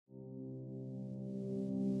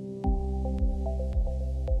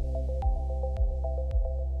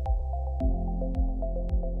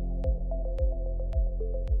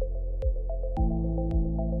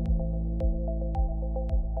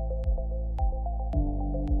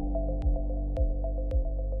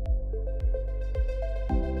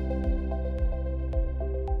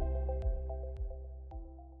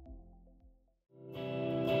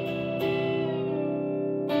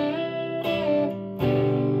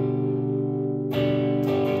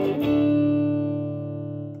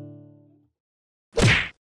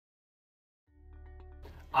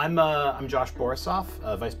I'm Josh Borisoff,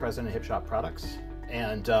 Vice President of Hipshot Products,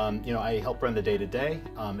 and I help run the day-to-day.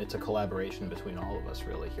 It's a collaboration between all of us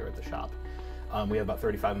really here at the shop. We have about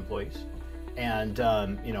 35 employees, and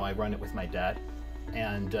I run it with my dad,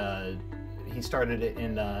 and he started it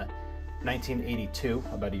in 1982,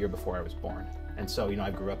 about a year before I was born. And so, I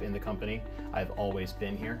grew up in the company. I've always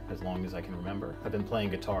been here as long as I can remember. I've been playing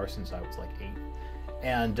guitar since I was like 8.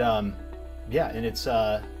 And and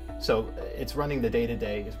it's running the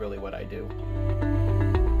day-to-day is really what I do.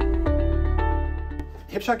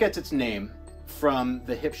 Hipshot gets its name from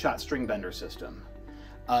the Hipshot string bender system.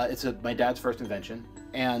 It's my dad's first invention,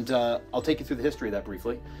 and I'll take you through the history of that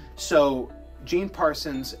briefly. So Gene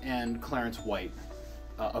Parsons and Clarence White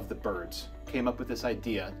of the Byrds came up with this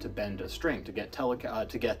idea to bend a string to get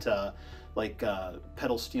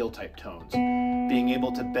pedal steel type tones. Being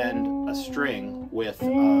able to bend a string with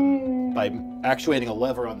by actuating a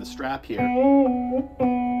lever on the strap here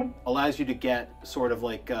allows you to get sort of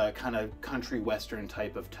like a kind of country western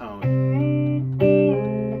type of tone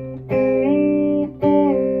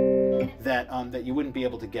that you wouldn't be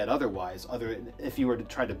able to get otherwise, if you were to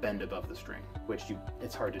try to bend above the string, which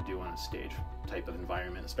it's hard to do on a stage type of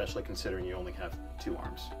environment, especially considering you only have 2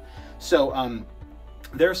 arms. So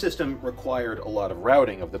their system required a lot of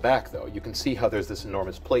routing of the back, though. You can see how there's this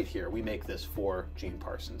enormous plate here. We make this for Gene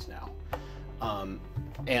Parsons now,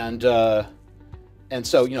 and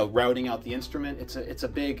so routing out the instrument, it's a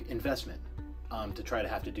big investment. To try to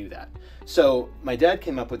have to do that. So my dad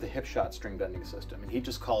came up with the Hipshot string bending system, and he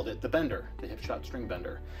just called it the bender, the Hipshot string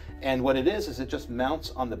bender. And what it is it just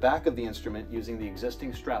mounts on the back of the instrument using the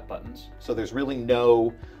existing strap buttons. So there's really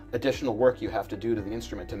no additional work you have to do to the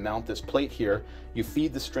instrument to mount this plate here. You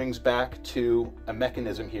feed the strings back to a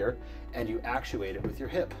mechanism here, and you actuate it with your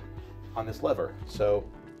hip on this lever. So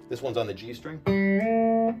this one's on the G string.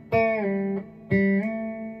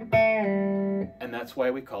 And that's why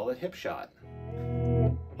we call it Hipshot.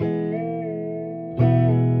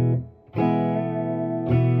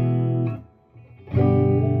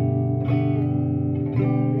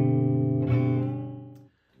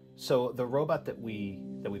 So the robot that we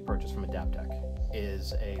purchased from Adaptec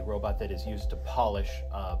is a robot that is used to polish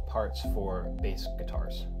parts for bass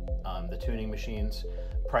guitars. The tuning machines,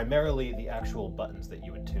 primarily the actual buttons that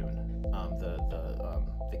you would tune,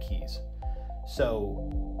 the keys. So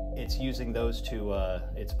it's using those to,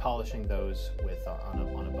 it's polishing those with on a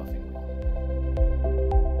buffing wheel.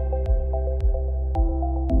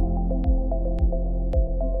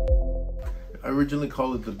 I originally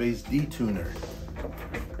called it the Bass Tuner.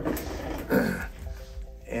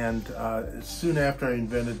 And soon after I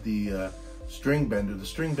invented the string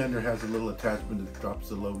bender has a little attachment that drops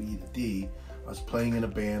the low E to D. I was playing in a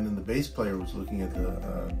band, and the bass player was looking at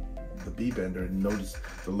the B bender and noticed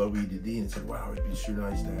the low E to D and said, wow, it'd be sure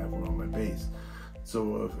nice to have one on my bass.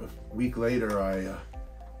 So a week later, I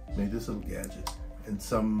made this little gadget, and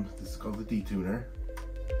this is called the D tuner.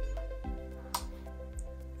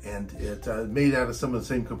 And it made out of some of the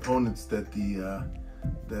same components that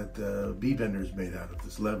the B bender is made out of.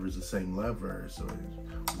 This lever is the same lever, so I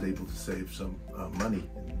was able to save some money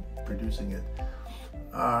in producing it.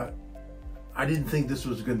 I didn't think this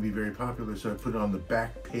was going to be very popular, so I put it on the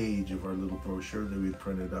back page of our little brochure that we had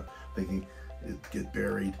printed up, thinking it'd get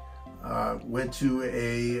buried. Went to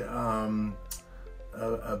a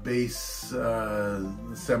bass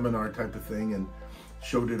seminar type of thing and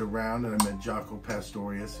showed it around, and I met Jaco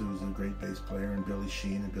Pastorius, who was a great bass player, and Billy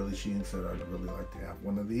Sheen. And Billy Sheen said, I'd really like to have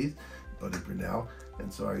one of these, Buddy Brunel.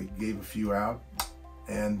 And so I gave a few out,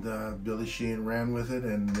 and Billy Sheen ran with it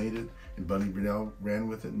and made it, and Buddy Brunel ran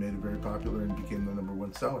with it and made it very popular and became the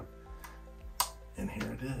 #1 seller. And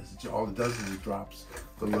here it is. All it does is it drops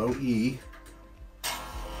the low E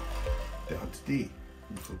down to D.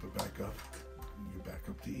 You flip it back up, and you're back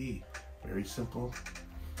up to E. Very simple.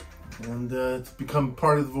 And it's become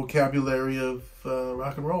part of the vocabulary of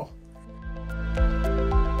rock and roll.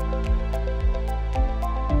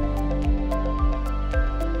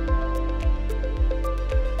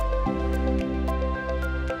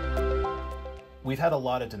 We've had a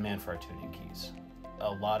lot of demand for our tuning keys. A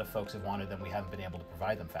lot of folks have wanted them. We haven't been able to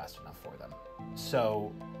provide them fast enough for them.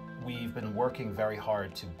 So we've been working very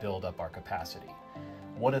hard to build up our capacity.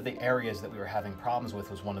 One of the areas that we were having problems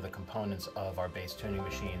with was one of the components of our bass tuning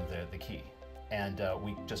machine, the key. And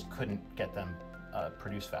we just couldn't get them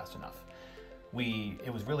produced fast enough.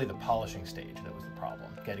 It was really the polishing stage that was the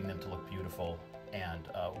problem, getting them to look beautiful and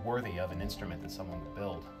worthy of an instrument that someone would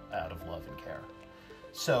build out of love and care.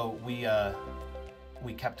 So we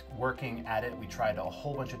we kept working at it. We tried a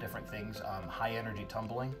whole bunch of different things. High energy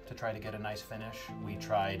tumbling to try to get a nice finish. We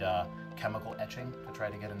tried chemical etching to try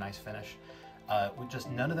to get a nice finish.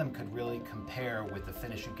 None of them could really compare with the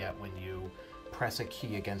finish you get when you press a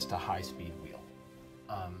key against a high-speed wheel,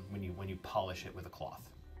 when you polish it with a cloth.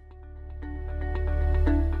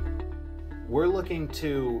 We're looking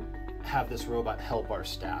to have this robot help our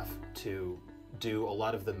staff to do a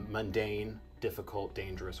lot of the mundane, difficult,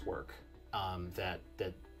 dangerous work that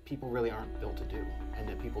people really aren't built to do, and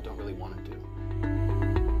that people don't really want to do.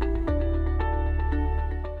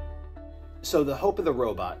 So the hope of the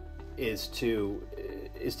robot is to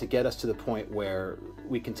get us to the point where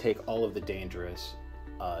we can take all of the dangerous,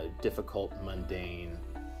 difficult, mundane,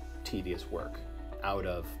 tedious work out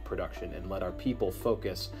of production and let our people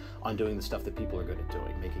focus on doing the stuff that people are good at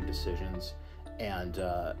doing, making decisions and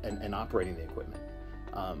operating the equipment.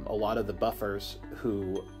 A lot of the buffers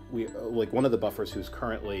one of the buffers who's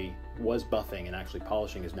currently was buffing and actually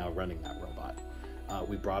polishing is now running that robot.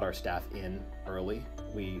 We brought our staff in early.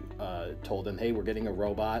 We told them, hey, we're getting a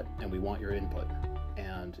robot and we want your input.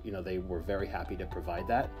 And they were very happy to provide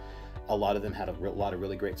that. A lot of them had a lot of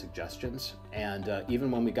really great suggestions. And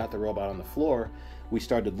even when we got the robot on the floor, we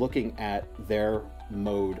started looking at their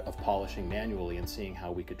mode of polishing manually and seeing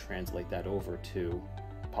how we could translate that over to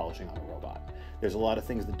polishing on a robot. There's a lot of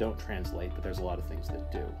things that don't translate, but there's a lot of things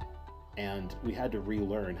that do. And we had to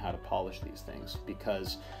relearn how to polish these things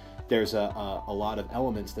because there's a lot of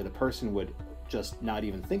elements that a person would just not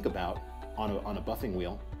even think about on a buffing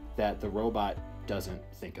wheel that the robot doesn't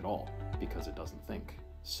think at all because it doesn't think.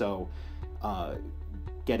 So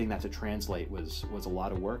getting that to translate was a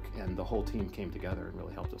lot of work, and the whole team came together and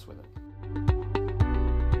really helped us with it.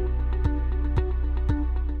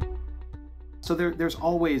 So there's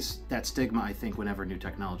always that stigma, I think, whenever new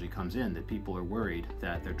technology comes in, that people are worried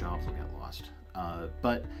that their jobs will get lost.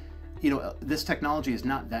 But this technology is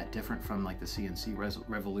not that different from like the CNC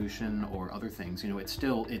revolution or other things.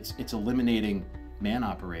 It's eliminating man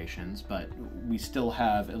operations, but we still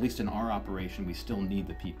have, at least in our operation, we still need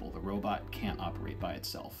the people. The robot can't operate by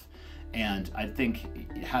itself. And I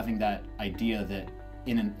think having that idea that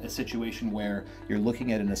in a situation where you're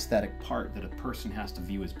looking at an aesthetic part that a person has to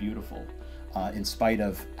view as beautiful, in spite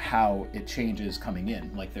of how it changes coming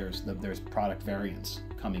in, like there's product variants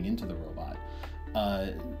coming into the robot,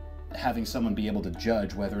 having someone be able to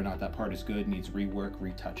judge whether or not that part is good, needs rework,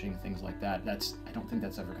 retouching, things like that, I don't think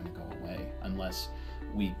that's ever going to go away unless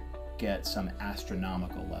we get some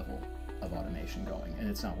astronomical level of automation going, and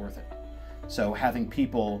it's not worth it. So having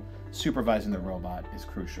people supervising the robot is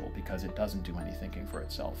crucial because it doesn't do any thinking for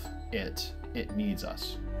itself. It needs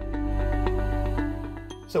us.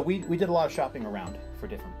 So we did a lot of shopping around for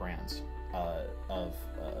different brands of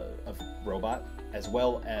robot, as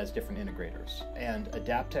well as different integrators. And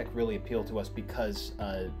Adaptec really appealed to us because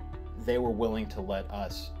they were willing to let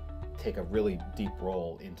us take a really deep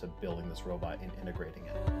role into building this robot and integrating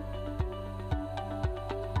it.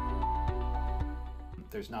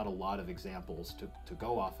 There's not a lot of examples to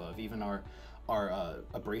go off of. Even our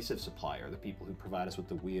abrasive supplier, the people who provide us with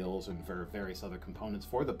the wheels and various other components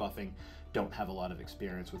for the buffing, don't have a lot of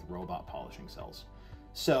experience with robot polishing cells.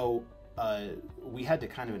 So we had to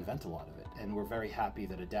kind of invent a lot of it, and we're very happy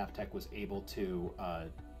that Adaptec was able to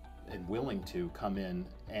and willing to come in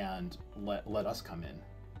and let us come in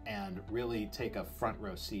and really take a front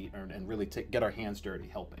row seat and really get our hands dirty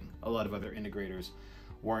helping. A lot of other integrators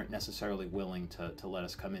weren't necessarily willing to let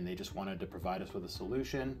us come in. They just wanted to provide us with a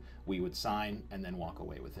solution, we would sign, and then walk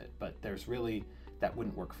away with it. But that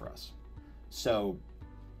wouldn't work for us. So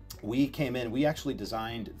we came in, we actually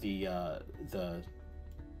designed the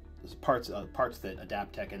parts that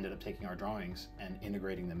Adaptec ended up taking our drawings and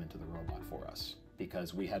integrating them into the robot for us,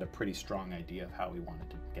 because we had a pretty strong idea of how we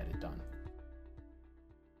wanted to get it done.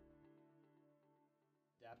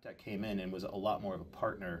 Adaptec came in and was a lot more of a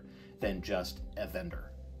partner than just a vendor.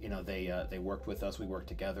 They worked with us, we worked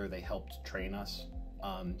together, they helped train us.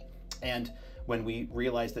 And when we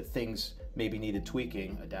realized that things maybe needed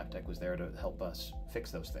tweaking, Adaptec was there to help us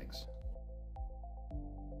fix those things.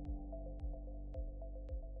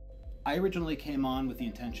 I originally came on with the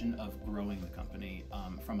intention of growing the company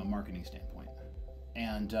from a marketing standpoint.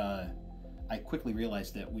 And I quickly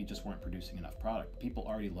realized that we just weren't producing enough product. People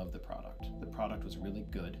already loved the product. The product was really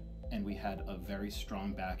good, and we had a very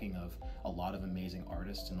strong backing of a lot of amazing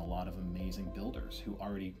artists and a lot of amazing builders who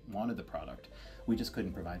already wanted the product. We just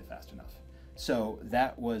couldn't provide it fast enough. So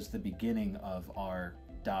that was the beginning of our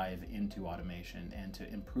dive into automation and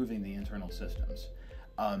to improving the internal systems.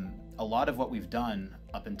 A lot of what we've done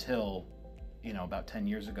up until about 10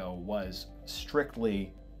 years ago was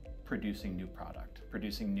strictly producing new product.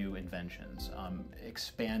 producing new inventions,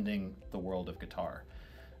 expanding the world of guitar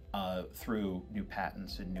through new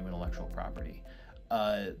patents and new intellectual property.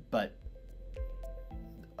 But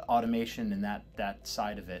automation and that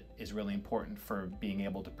side of it is really important for being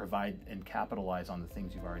able to provide and capitalize on the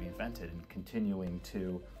things you've already invented and continuing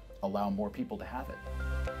to allow more people to have it.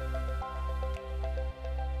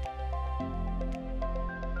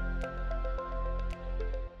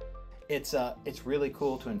 It's really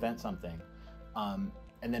cool to invent something, and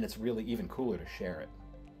then it's really even cooler to share it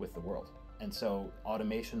with the world. And so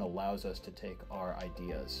automation allows us to take our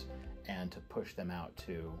ideas and to push them out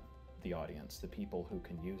to the audience, the people who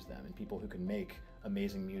can use them, and people who can make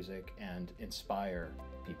amazing music and inspire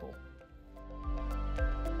people.